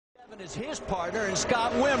Is his partner and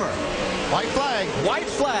Scott Wimmer. White flag. White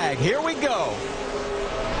flag. Here we go.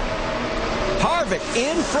 Harvick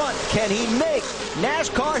in front. Can he make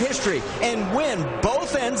NASCAR history and win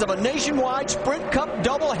both ends of a nationwide Sprint Cup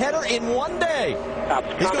doubleheader in one day?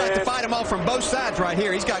 He's going to have to fight them all from both sides right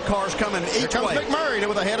here. He's got cars coming each way. McMurray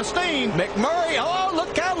with a head of steam. McMurray, oh,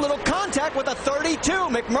 look out, little contact with a 32.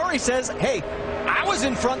 McMurray says, hey, I was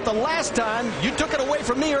in front the last time. You took it away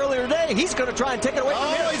from me earlier today. He's going to try and take it away from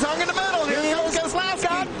you. Oh, he's hung in the middle. Here comes Keselowski.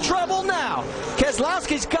 Got trouble now.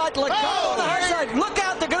 Keselowski's got like on the hard side. Look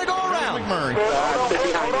out, they're going to go around.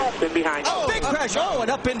 McMurray. Been behind. Oh, big crash. Oh,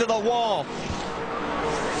 and up into the wall.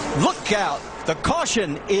 Look out. The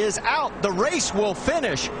caution is out. The race will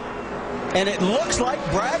finish. And it looks like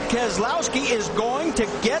Brad Keselowski is going to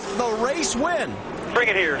get the race win. Bring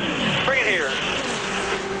it here. Bring it here.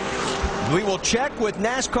 We will check with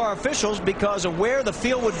NASCAR officials because of where the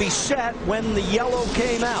field would be set when the yellow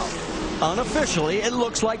came out. Unofficially, it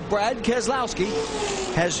looks like Brad Keselowski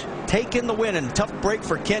has taken the win. And a tough break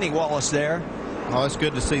for Kenny Wallace there. Oh, it's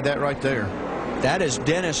good to see that right there. That is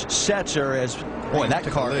Dennis Setzer. As boy, that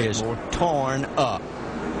car is torn up.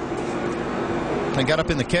 And got up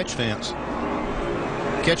in the catch fence.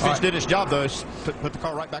 Catch fence did its job, though. Put the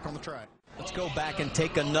car right back on the track. Let's go back and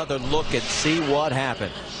take another look and see what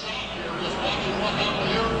happened.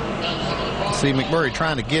 See McMurray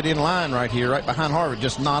trying to get in line right here, right behind Harvick.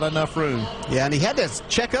 Just not enough room. Yeah, and he had to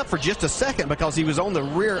check up for just a second because he was on the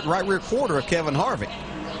right rear quarter of Kevin Harvick.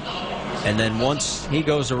 And then once he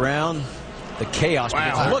goes around, the chaos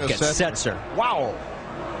begins. Wow, Look at Setzer. Wow.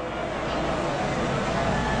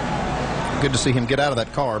 Good to see him get out of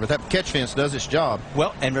that car, but that catch fence does its job.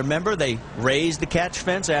 Well, and remember, they raised the catch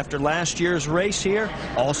fence after last year's race here.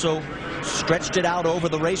 Also stretched it out over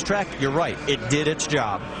the racetrack. You're right. It did its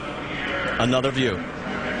job. Another view.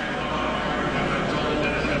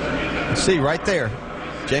 See right there.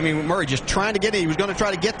 Jamie McMurray just trying to get in. He was going to try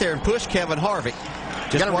to get there and push Kevin Harvick.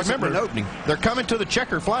 Just got to remember an opening. They're coming to the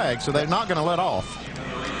checker flag, so they're not going to let off.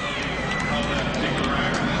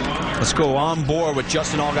 Let's go on board with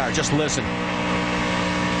Justin Allgaier. Just listen. 2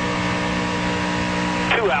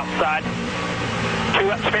 outside. 2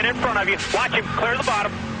 up, spin in front of you. Watch him clear the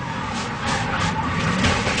bottom.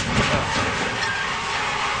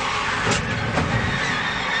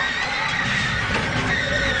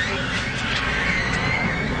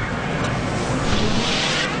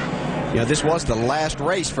 You know, this was the last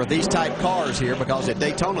race for these type cars here because at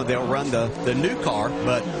Daytona they'll run the new car,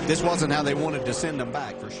 but this wasn't how they wanted to send them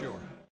back for sure.